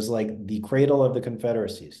again was like the cradle of the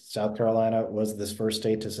Confederacy. South Carolina was this first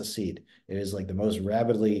state to secede. It is like the most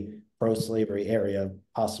rabidly pro-slavery area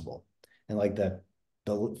possible, and like that.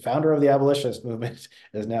 The founder of the abolitionist movement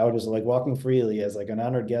is now just like walking freely as like an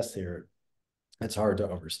honored guest here. It's hard to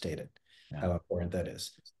overstate it, Yeah. how important that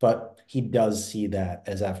is. But he does see that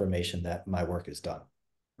as affirmation that my work is done,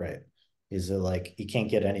 right? He's like, you can't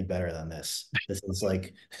get any better than this. This is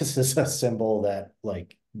like, this is a symbol that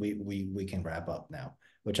like we can wrap up now,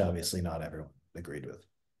 which obviously not everyone agreed with.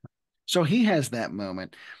 So he has that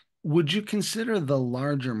moment. Would you consider the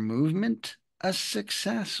larger movement a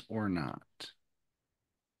success or not?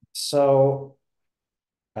 So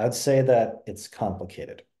I'd say that it's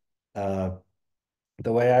complicated. Uh,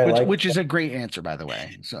 the way I Which like which is a great answer, by the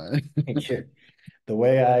way. So the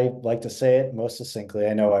way I like to say it most succinctly,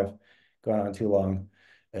 I know I've gone on too long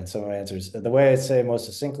and some of my answers. The way I say it most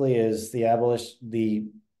succinctly is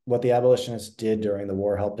what the abolitionists did during the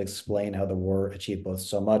war helped explain how the war achieved both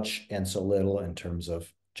so much and so little in terms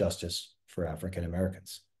of justice for African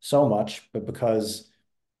Americans. so much, but because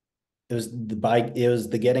it was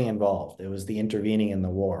the getting involved, it was the intervening in the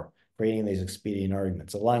war, creating these expedient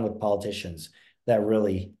arguments, along with politicians, that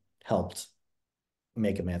really helped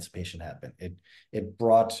make emancipation happen. It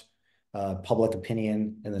brought public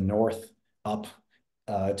opinion in the North up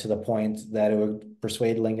to the point that it would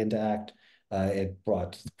persuade Lincoln to act. It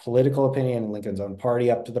brought political opinion in Lincoln's own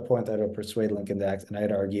party up to the point that it would persuade Lincoln to act. And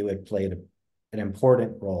I'd argue it played an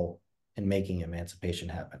important role in making emancipation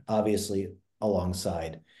happen. Obviously,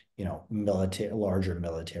 alongside, larger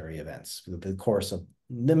military events.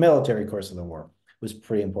 The military course of the war was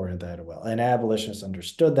pretty important that as well. And abolitionists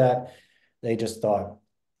understood that. They just thought,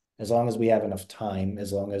 as long as we have enough time,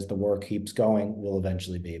 as long as the war keeps going, we'll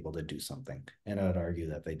eventually be able to do something. And I would argue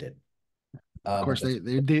that they did. Of course, Because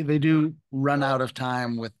they do run out of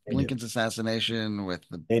time with they do. Lincoln's assassination, with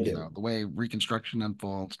They do. the way Reconstruction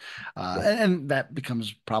unfolds, Yeah, and that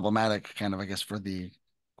becomes problematic, kind of, I guess, for the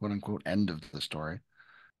quote unquote end of the story.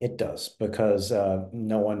 it does, because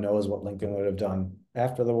no one knows what Lincoln would have done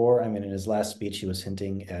after the war. I mean, in his last speech, he was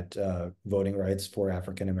hinting at voting rights for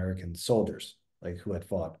African American soldiers, like who had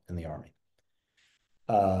fought in the army.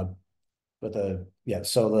 Uh, but the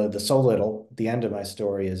so little, the end of my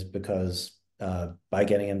story is because by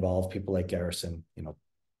getting involved, people like Garrison,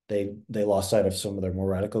 they lost sight of some of their more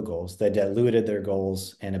radical goals. They diluted their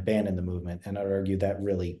goals and abandoned the movement. And I'd argue that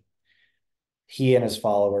really, he and his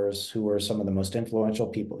followers, who were some of the most influential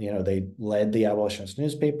people, they led the abolitionist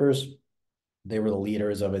newspapers. They were the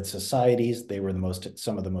leaders of its societies. They were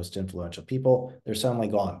some of the most influential people. They're suddenly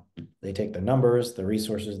gone. They take their numbers, their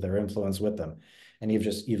resources, their influence with them. And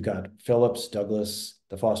you've got Phillips, Douglass,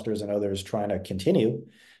 the Fosters, and others trying to continue.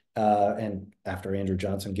 And after Andrew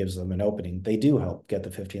Johnson gives them an opening, they do help get the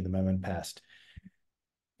 15th Amendment passed.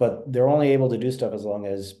 But they're only able to do stuff as long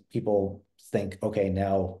as people think, okay,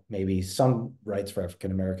 now maybe some rights for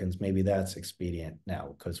African Americans, maybe that's expedient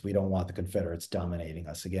now because we don't want the Confederates dominating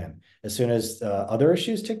us again. As soon as other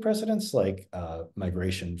issues take precedence, like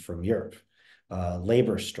migration from Europe,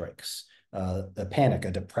 labor strikes, a panic,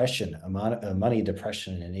 a depression, a money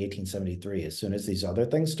depression in 1873, as soon as these other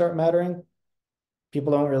things start mattering,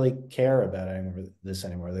 people don't really care about this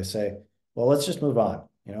anymore. They say, well, let's just move on.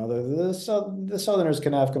 The Southerners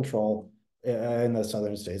can have control in the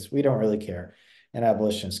Southern states. We don't really care. And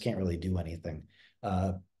abolitionists can't really do anything.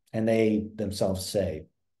 Uh, and they themselves say,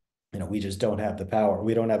 we just don't have the power.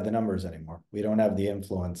 We don't have the numbers anymore. We don't have the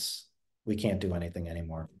influence. We can't do anything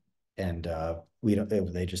anymore. And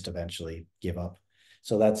they just eventually give up.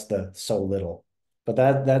 So that's the so little. But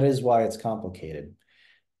that is why it's complicated.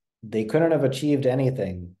 They couldn't have achieved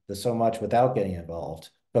anything so much without getting involved.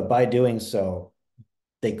 But by doing so,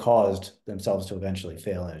 they caused themselves to eventually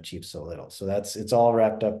fail and achieve so little. So it's all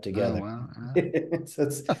wrapped up Oh together. wow, It's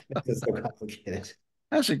so complicated.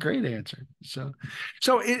 that's a great answer. So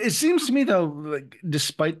it seems to me though, like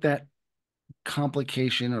despite that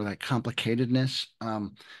complication or that complicatedness,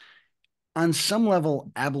 on some level,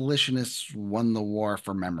 abolitionists won the war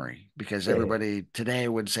for memory because Yeah. everybody today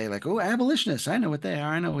would say like, "Oh, abolitionists! I know what they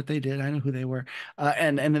are. I know what they did. I know who they were,"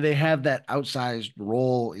 and they have that outsized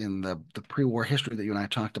role in the pre-war history that you and I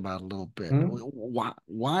talked about a little bit. Mhm.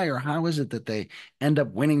 Why or how is it that they end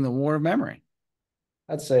up winning the war of memory?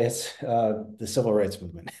 I'd say it's the civil rights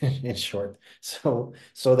movement in short. So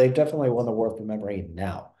they've definitely won the war for memory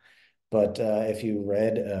now. But if you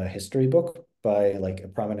read a history book by like a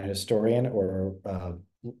prominent historian or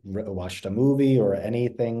watched a movie or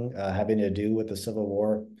anything having to do with the Civil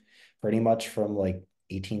War, pretty much from like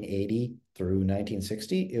 1880 through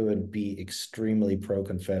 1960, it would be extremely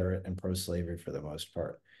pro-Confederate and pro-slavery for the most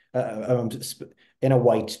part. In a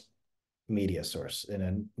white media source, in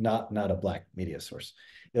a not a black media source.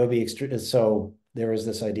 It would be extreme. So there was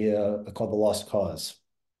this idea called the Lost Cause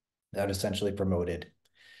that essentially promoted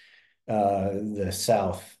the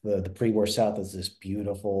South, the pre-war South is this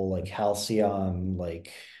beautiful, like halcyon,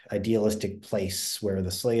 like idealistic place where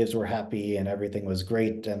the slaves were happy and everything was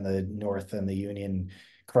great, and the North and the Union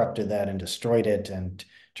corrupted that and destroyed it and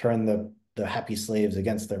turned the happy slaves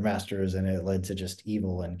against their masters, and it led to just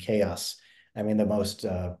evil and chaos. I mean, the most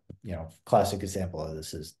classic example of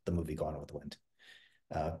this is the movie Gone with the Wind,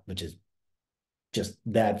 which is just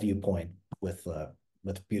that viewpoint with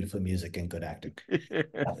beautiful music and good acting.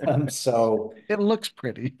 So It looks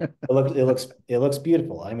pretty. it looks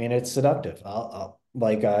beautiful. I mean, it's seductive.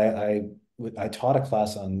 Like I taught a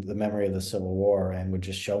class on the memory of the Civil War and would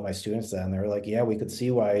just show my students that, and they were like, "Yeah, we could see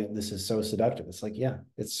why this is so seductive." It's like, yeah,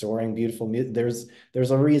 it's soaring, beautiful music.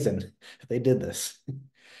 There's a reason they did this.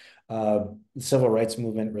 The civil rights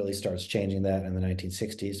movement really starts changing that in the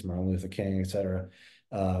 1960s, Martin Luther King, et cetera.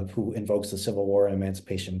 who invokes the Civil War and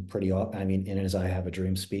emancipation pretty often. I mean, in his "I Have a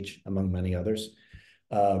Dream" speech, among many others.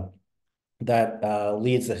 Uh, that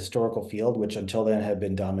leads the historical field, which until then had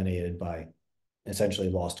been dominated by essentially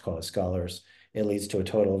lost cause scholars. It leads to a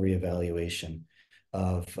total reevaluation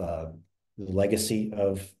of the legacy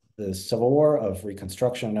of the Civil War, of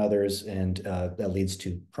Reconstruction and others, and that leads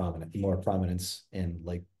to more prominence in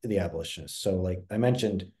like the abolitionists. So, like I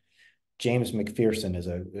mentioned, James McPherson is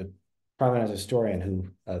a prominent historian who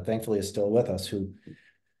thankfully is still with us, who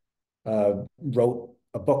wrote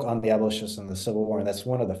a book on the abolitionists and the Civil War, and that's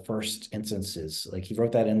one of the first instances. Like he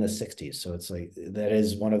wrote that in the 60s, so it's like that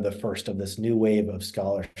is one of the first of this new wave of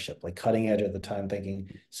scholarship, like cutting edge at the time thinking,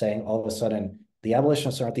 saying all of a sudden the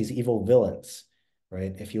abolitionists aren't these evil villains,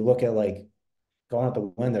 right? If you look at like Gone with the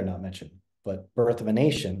Wind, they're not mentioned, but Birth of a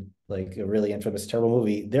Nation, like a really infamous, terrible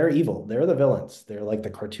movie, they're evil. They're the villains. They're like the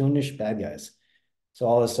cartoonish bad guys. So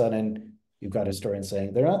all of a sudden, you've got historians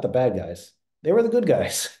saying they're not the bad guys; they were the good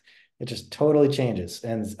guys. It just totally changes.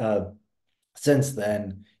 And since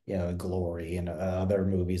then, Glory and other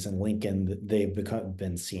movies and Lincoln, they've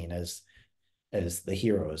been seen as the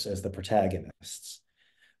heroes, as the protagonists.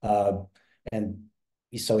 Uh, and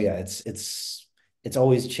so yeah, it's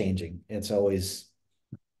always changing. It's always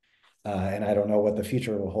and I don't know what the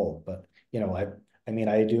future will hold, but I mean,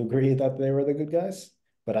 I do agree that they were the good guys,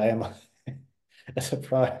 but I am as a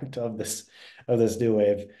product of this new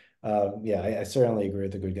wave. Yeah, I certainly agree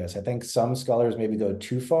with the good guys. I think some scholars maybe go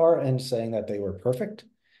too far in saying that they were perfect,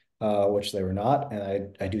 which they were not,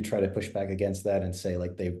 and I do try to push back against that and say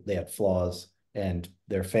like they had flaws and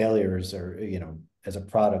their failures are as a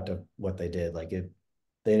product of what they did. Like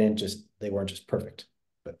they weren't just perfect,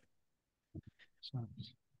 but. So,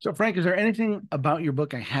 so, Frank, is there anything about your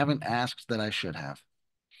book I haven't asked that I should have?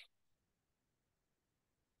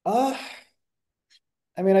 Uh,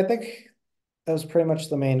 I mean, I think that was pretty much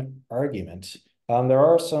the main argument. There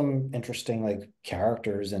are some interesting like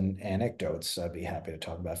characters and anecdotes I'd be happy to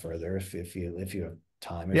talk about further if you have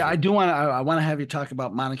time. Yeah, If I you do want to. I want to have you talk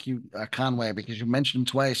about Montague Conway because you mentioned him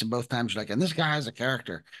twice, and both times you're like, "And this guy has a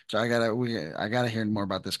character." So I gotta hear more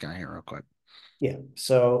about this guy here real quick. Yeah.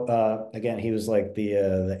 So again, he was like the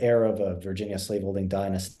heir of a Virginia slaveholding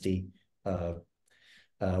dynasty. Uh,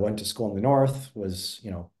 went to school in the North, was,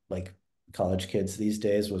 like college kids these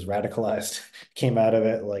days, was radicalized, came out of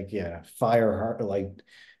it like, yeah, firebrand,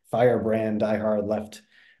 diehard left,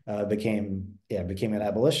 became an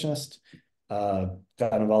abolitionist, uh,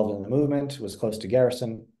 got involved in the movement, was close to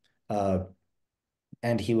Garrison. Uh,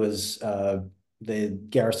 and he was the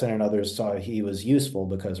Garrison and others saw he was useful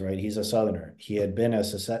because right he's a Southerner. He had been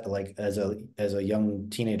like as a young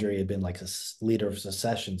teenager he had been like a leader of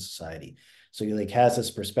secession society, so he like has this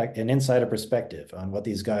perspective, an insider perspective on what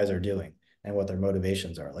these guys are doing and what their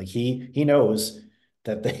motivations are. Like he knows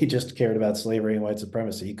that they just cared about slavery and white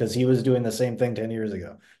supremacy because he was doing the same thing 10 years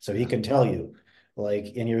ago, so he Yeah. can tell you like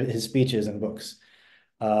in his speeches and books.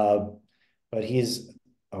 uh, but he's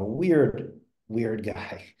a weird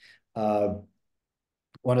guy. Uh,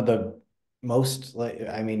 one of the most like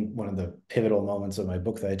I mean, one of the pivotal moments of my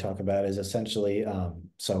book that I talk about is essentially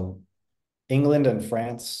so England and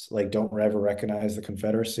France like don't ever recognize the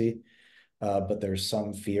Confederacy, but there's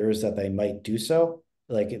some fears that they might do so.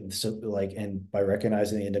 And by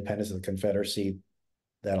recognizing the independence of the Confederacy,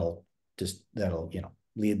 that'll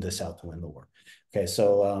lead the South to win the war. Okay,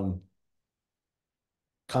 so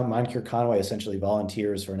Moncure Conway essentially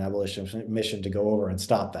volunteers for an abolition mission to go over and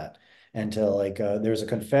stop that. And to like, there's a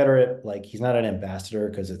Confederate, like he's not an ambassador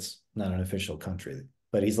because it's not an official country,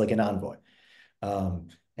 but he's like an envoy.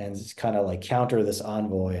 And it's kind of like counter this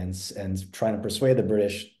envoy and trying to persuade the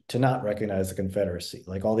British to not recognize the Confederacy.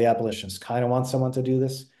 Like all the abolitionists kind of want someone to do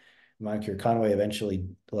this. Moncure Conway eventually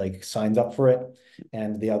like signs up for it,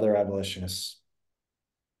 and the other abolitionists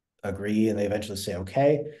agree and they eventually say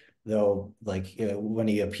okay, though like when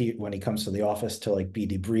he comes to the office to like be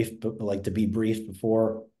debriefed, like to be briefed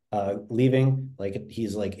before leaving, like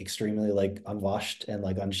he's like extremely like unwashed and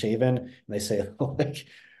like unshaven, and they say like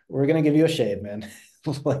we're gonna give you a shave, man.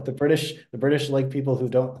 Like the British like people who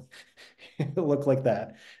don't look like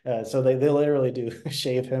that. So they literally do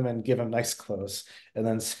shave him and give him nice clothes and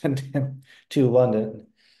then send him to London.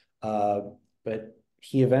 uh, but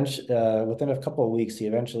he eventually, within a couple of weeks, he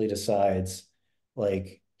eventually decides,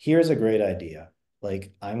 like, here's a great idea.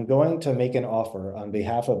 Like, I'm going to make an offer on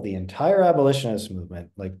behalf of the entire abolitionist movement,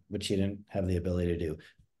 like, which he didn't have the ability to do,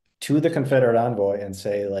 to the Confederate envoy and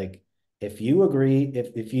say, like, if you agree,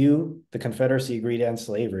 if you, the Confederacy, agree to end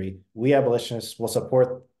slavery, we abolitionists will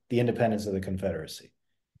support the independence of the Confederacy.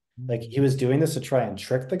 Like he was doing this to try and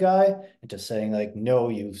trick the guy into saying like, no,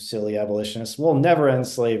 you silly abolitionists, we'll never end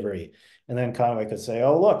slavery. And then Conway could say,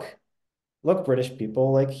 oh, look, British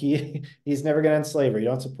people, like he's never going to end slavery. You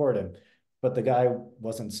don't support him. But the guy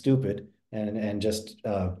wasn't stupid and just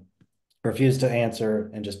refused to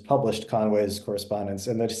answer and just published Conway's correspondence,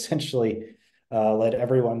 and that essentially led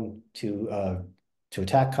everyone to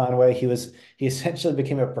attack Conway. He essentially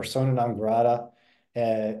became a persona non grata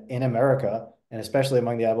in America, and especially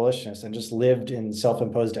among the abolitionists, and just lived in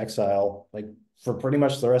self-imposed exile like for pretty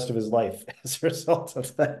much the rest of his life as a result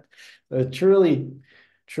of that. So truly,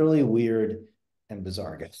 truly weird and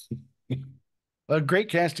bizarre guy. A great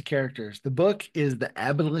cast of characters. The book is The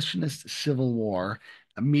Abolitionist Civil War,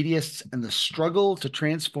 Immediatists and the Struggle to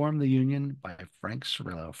Transform the Union by Frank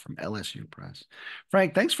Cirillo from LSU Press.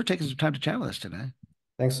 Frank, thanks for taking some time to chat with us today.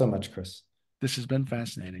 Thanks so much, Chris. This has been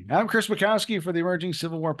fascinating. I'm Chris Bukowski for the Emerging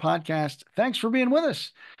Civil War podcast. Thanks for being with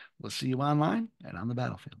us. We'll see you online and on the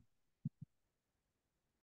battlefield.